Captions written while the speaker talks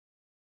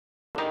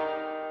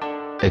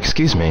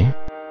Excuse me?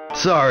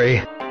 Sorry.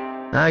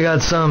 I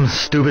got some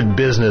stupid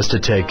business to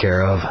take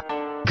care of.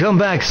 Come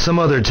back some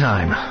other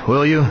time,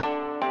 will you?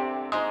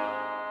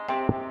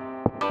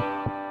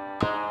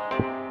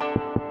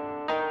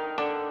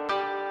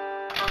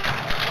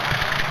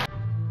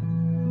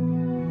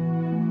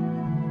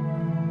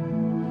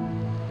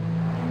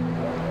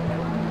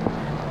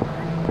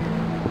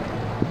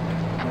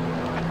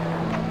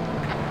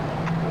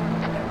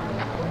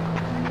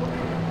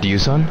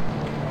 Ryu-san?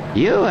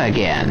 You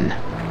again.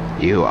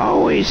 You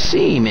always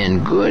seem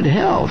in good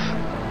health.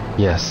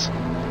 Yes.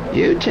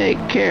 You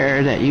take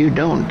care that you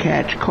don't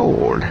catch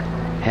cold.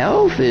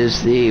 Health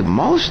is the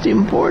most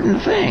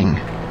important thing.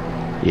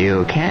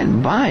 You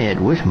can't buy it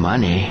with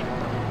money.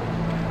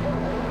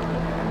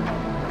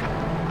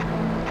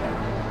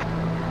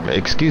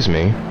 Excuse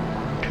me?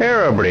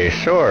 Terribly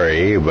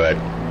sorry, but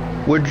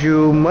would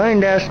you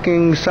mind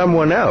asking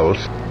someone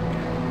else?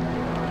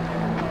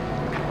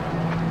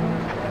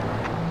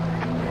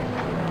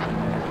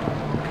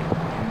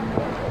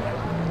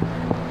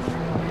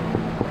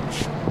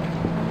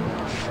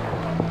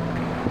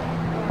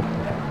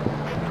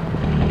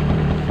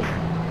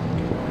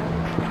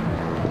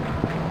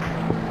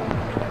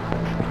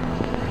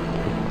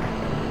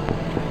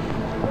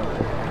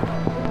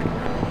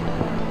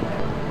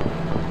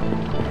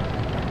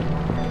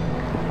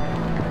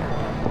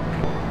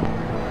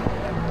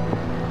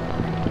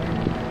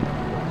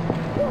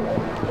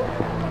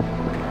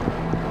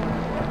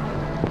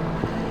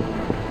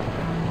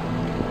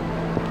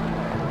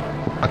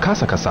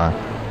 Akasaka-san,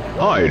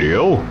 Hi,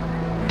 Leo.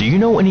 do you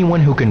know anyone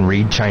who can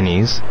read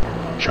Chinese?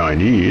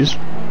 Chinese?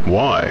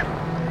 Why?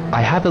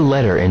 I have a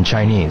letter in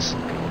Chinese.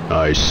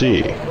 I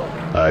see.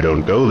 I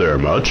don't go there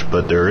much,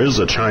 but there is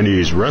a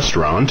Chinese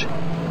restaurant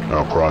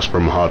across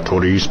from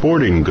Hattori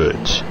Sporting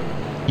Goods.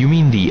 You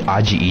mean the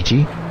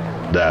Aji-ichi?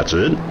 That's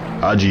it,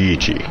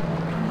 Aji-ichi.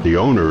 The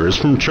owner is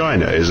from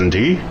China, isn't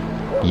he?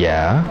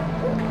 Yeah?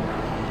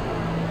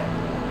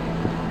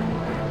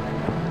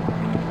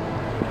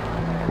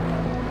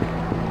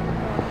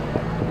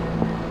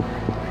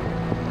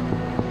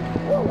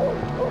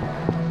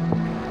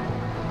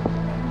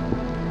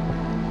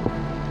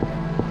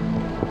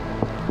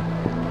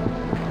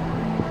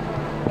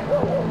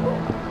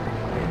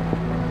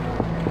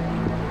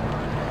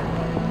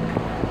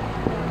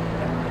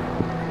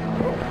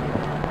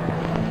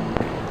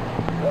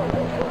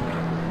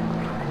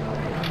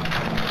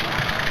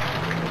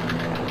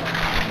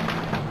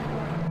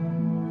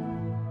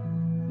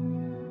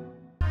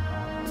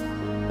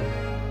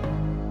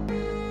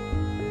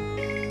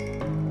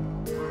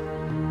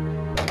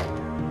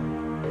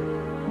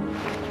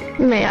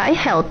 May I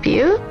help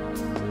you?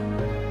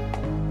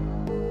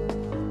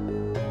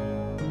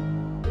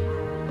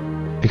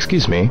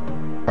 Excuse me,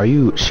 are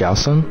you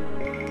Xiao-san?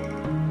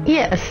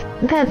 Yes,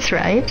 that's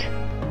right.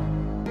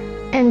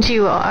 And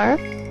you are?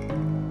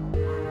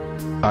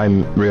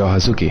 I'm Ryo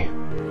Hazuki.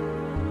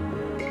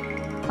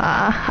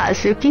 Ah,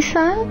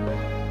 Hazuki-san?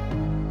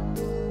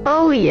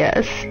 Oh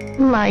yes,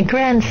 my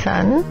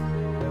grandson.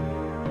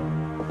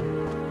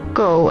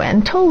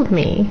 Go-en told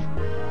me.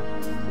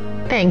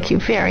 Thank you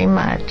very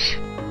much.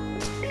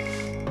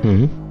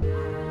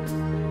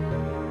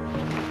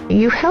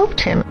 You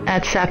helped him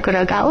at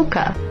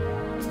Sakuragaoka.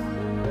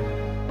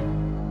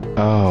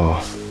 Oh,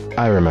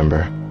 I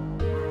remember.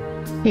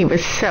 He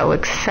was so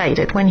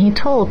excited when he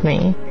told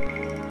me.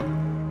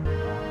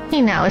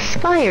 He now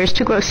aspires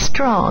to grow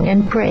strong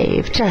and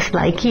brave, just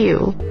like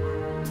you.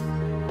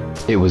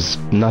 It was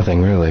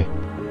nothing, really.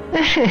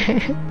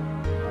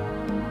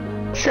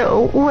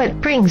 So, what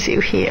brings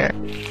you here?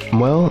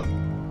 Well,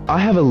 I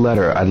have a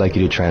letter I'd like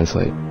you to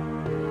translate.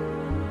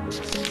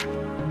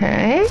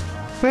 Eh?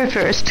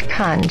 Reversed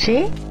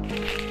kanji?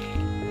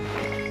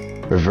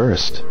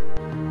 Reversed?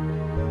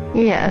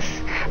 Yes,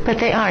 but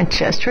they aren't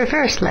just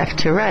reversed left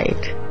to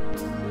right.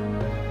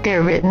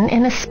 They're written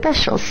in a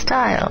special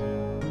style.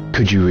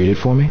 Could you read it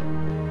for me?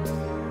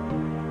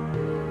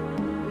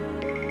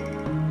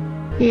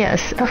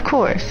 Yes, of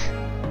course.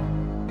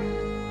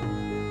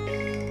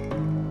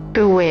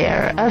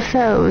 Beware of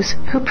those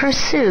who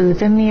pursue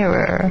the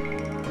mirror.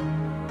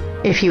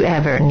 If you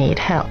ever need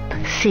help,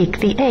 seek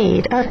the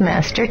aid of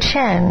Master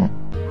Chen.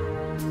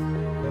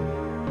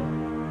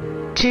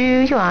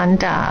 Zhu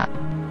Yuanda.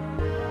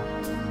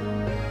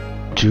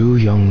 Zhu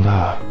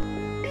Yongla.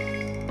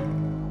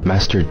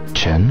 Master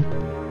Chen?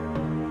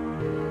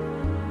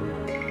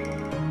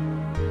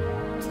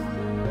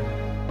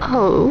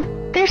 Oh,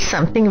 there's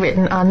something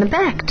written on the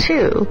back,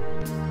 too.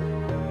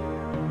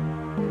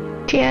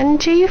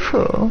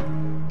 Tianjifu,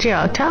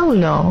 Jiao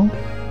Taolong,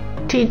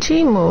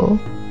 Tijimu,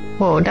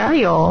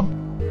 Wodayo.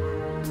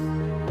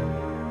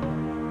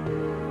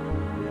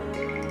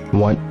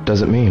 What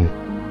does it mean?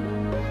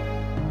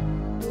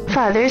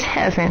 Father's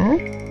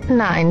heaven,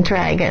 9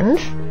 dragons,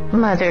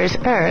 Mother's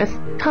earth,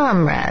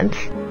 comrades.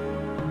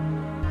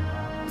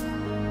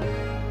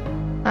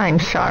 I'm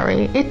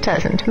sorry, it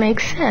doesn't make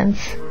sense.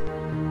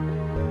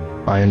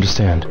 I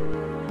understand.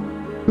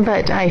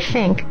 But I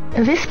think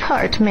this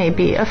part may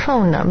be a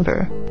phone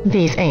number.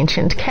 These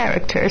ancient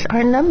characters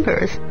are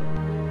numbers.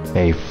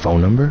 A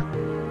phone number?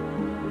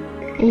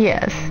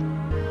 Yes.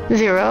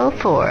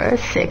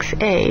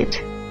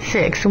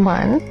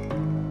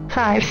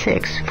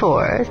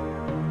 0468615664.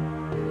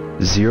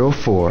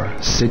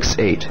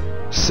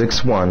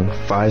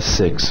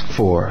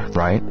 0468615664,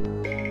 right?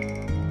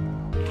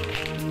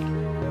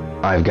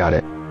 I've got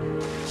it.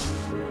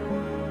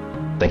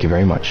 Thank you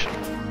very much.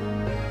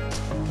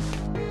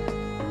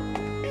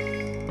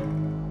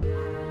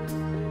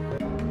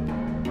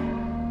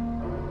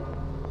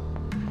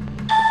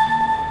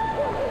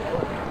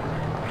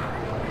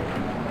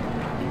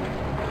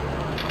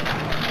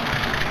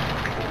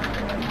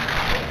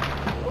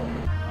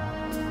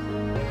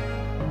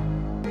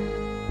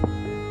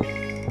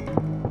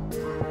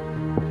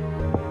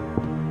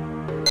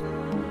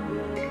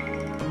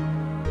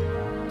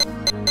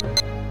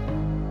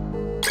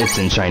 It's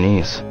in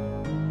Chinese.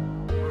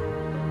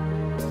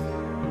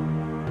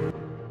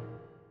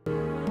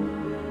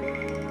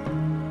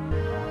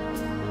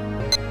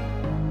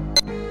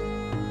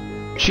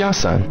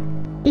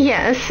 Chia-san.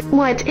 Yes,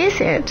 what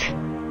is it?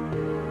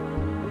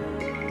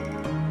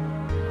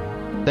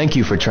 Thank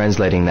you for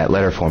translating that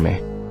letter for me.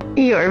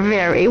 You're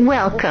very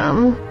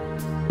welcome.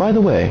 By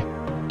the way,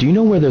 do you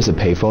know where there's a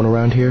payphone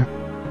around here?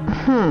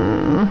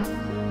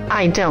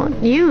 I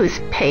don't use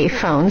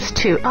payphones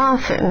too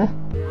often.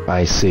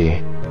 I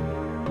see.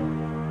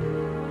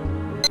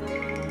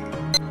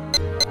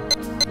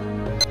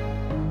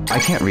 I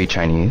can't read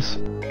Chinese.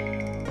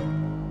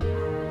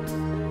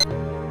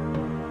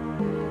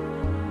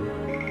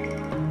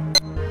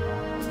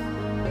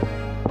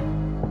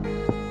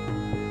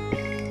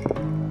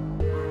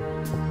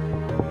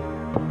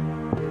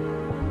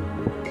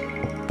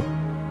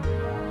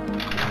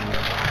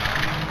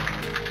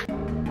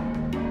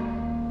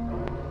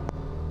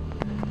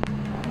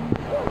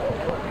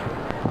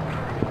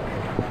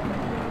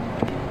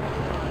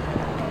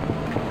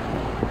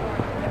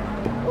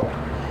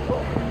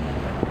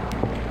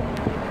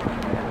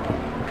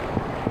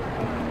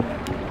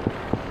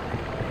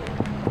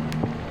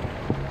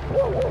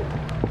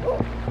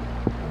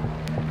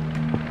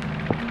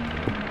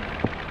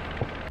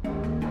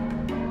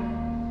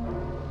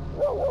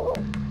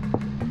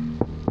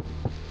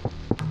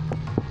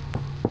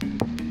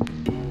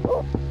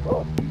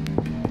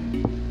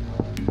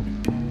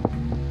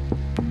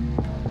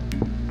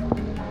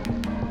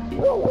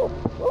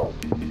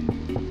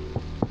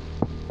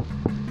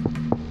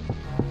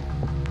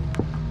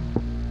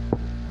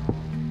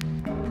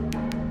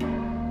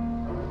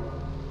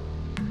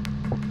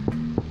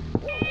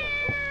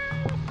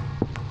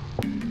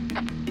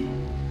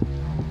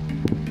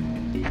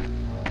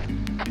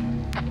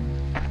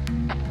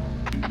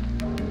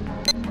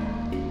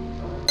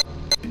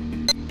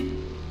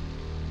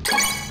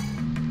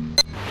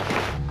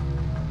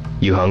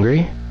 You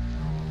hungry?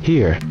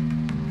 Here.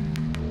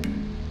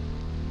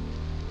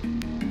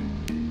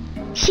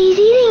 She's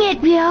eating it,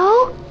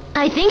 Rio.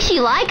 I think she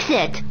likes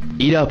it.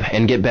 Eat up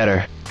and get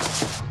better.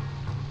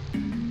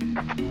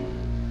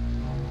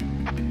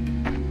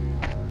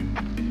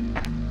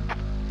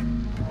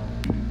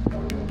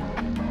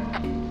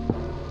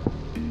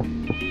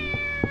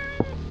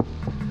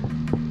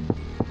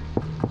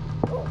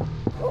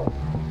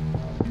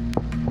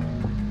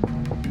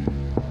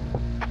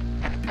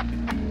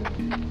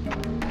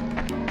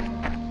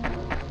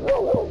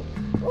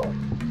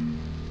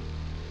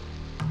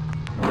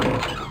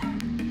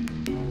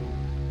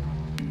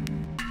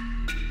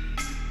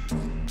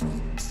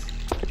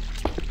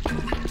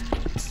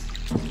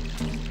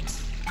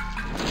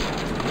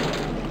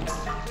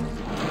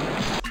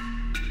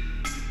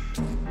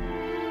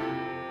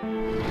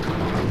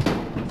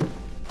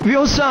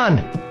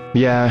 Ryo-san!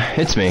 Yeah,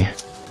 it's me.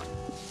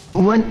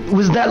 What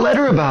was that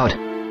letter about?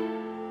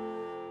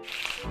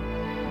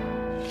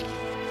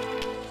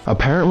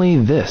 Apparently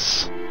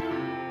this.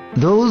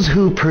 Those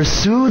who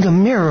pursue the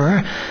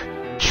mirror,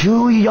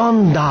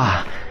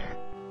 Chuyonda.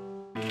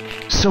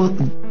 So,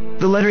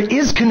 the letter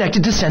is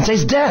connected to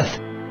Sensei's death.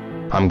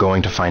 I'm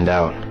going to find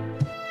out.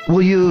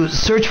 Will you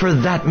search for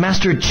that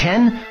Master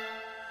Chen?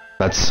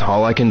 That's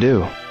all I can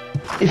do.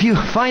 If you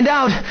find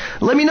out,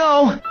 let me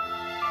know.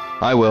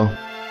 I will.